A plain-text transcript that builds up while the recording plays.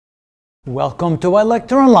Welcome to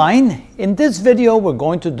iLecture Online. In this video, we're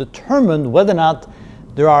going to determine whether or not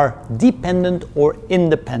there are dependent or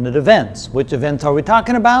independent events. Which events are we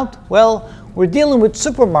talking about? Well, we're dealing with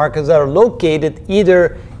supermarkets that are located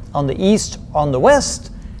either on the east or on the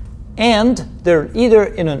west, and they're either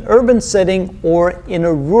in an urban setting or in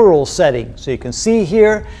a rural setting. So you can see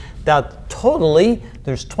here that totally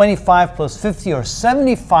there's 25 plus 50 or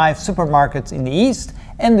 75 supermarkets in the east,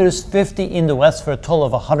 and there's 50 in the west for a total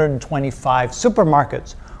of 125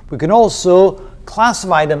 supermarkets. We can also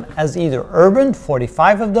classify them as either urban,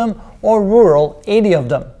 45 of them, or rural, 80 of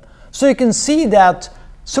them. So you can see that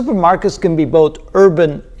supermarkets can be both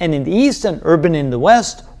urban and in the east and urban in the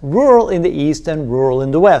west, rural in the east and rural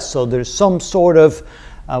in the west. So there's some sort of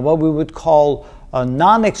what we would call a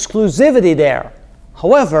non-exclusivity there.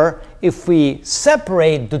 However, if we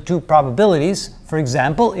separate the two probabilities, for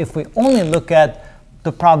example, if we only look at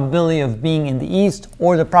the probability of being in the east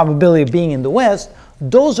or the probability of being in the west,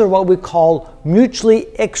 those are what we call mutually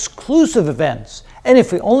exclusive events. And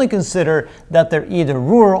if we only consider that they're either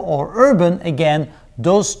rural or urban, again,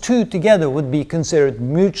 those two together would be considered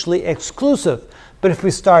mutually exclusive. But if we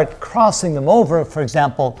start crossing them over, for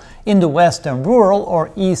example, in the west and rural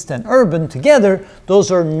or east and urban together, those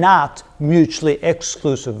are not mutually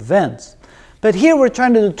exclusive events. But here we're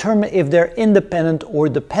trying to determine if they're independent or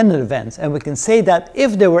dependent events. And we can say that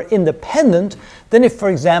if they were independent, then if,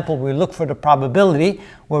 for example, we look for the probability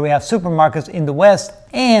where we have supermarkets in the west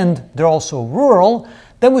and they're also rural,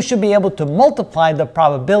 then we should be able to multiply the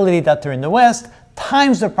probability that they're in the west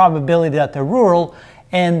times the probability that they're rural.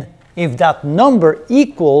 And if that number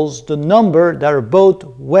equals the number that are both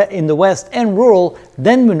in the west and rural,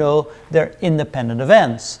 then we know they're independent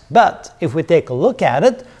events. But if we take a look at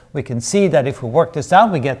it, we can see that if we work this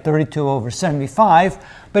out, we get 32 over 75.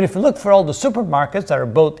 But if we look for all the supermarkets that are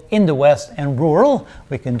both in the west and rural,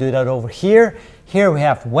 we can do that over here. Here we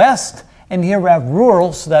have west, and here we have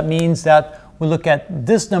rural. So that means that we look at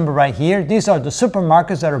this number right here. These are the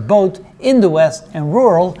supermarkets that are both in the west and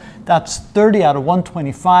rural. That's 30 out of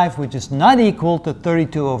 125, which is not equal to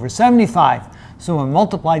 32 over 75. So when we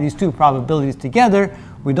multiply these two probabilities together,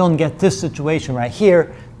 we don't get this situation right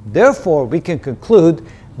here. Therefore, we can conclude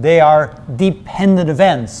they are dependent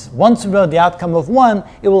events. Once we know the outcome of one,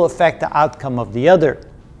 it will affect the outcome of the other.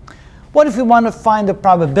 What if we want to find the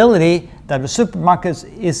probability that a supermarket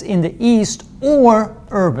is in the east or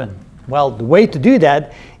urban? Well, the way to do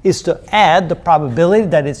that is to add the probability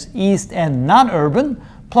that it's east and not urban,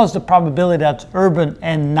 plus the probability that's urban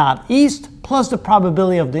and not east, plus the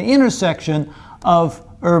probability of the intersection of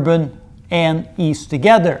urban and east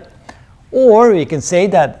together. Or we can say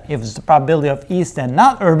that if it's the probability of east and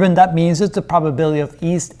not urban, that means it's the probability of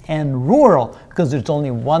east and rural, because there's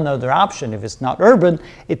only one other option. If it's not urban,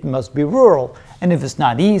 it must be rural. And if it's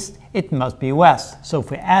not east, it must be west. So if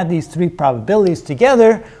we add these three probabilities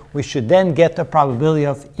together, we should then get the probability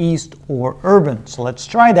of east or urban. So let's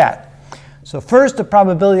try that. So first, the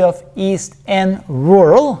probability of east and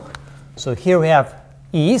rural. So here we have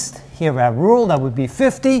east, here we have rural, that would be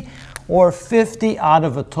 50. Or 50 out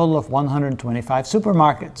of a total of 125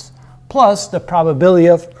 supermarkets, plus the probability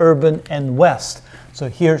of urban and west. So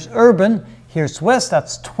here's urban, here's west,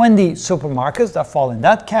 that's 20 supermarkets that fall in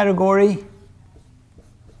that category.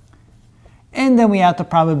 And then we add the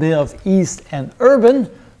probability of east and urban.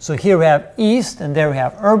 So here we have east and there we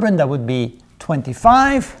have urban, that would be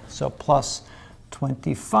 25, so plus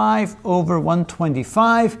 25 over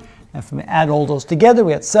 125. And if we add all those together,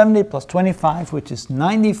 we had 70 plus 25, which is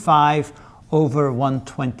 95 over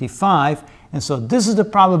 125. And so this is the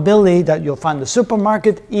probability that you'll find the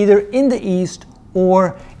supermarket either in the east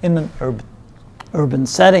or in an urban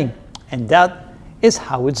setting. And that is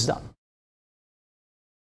how it's done.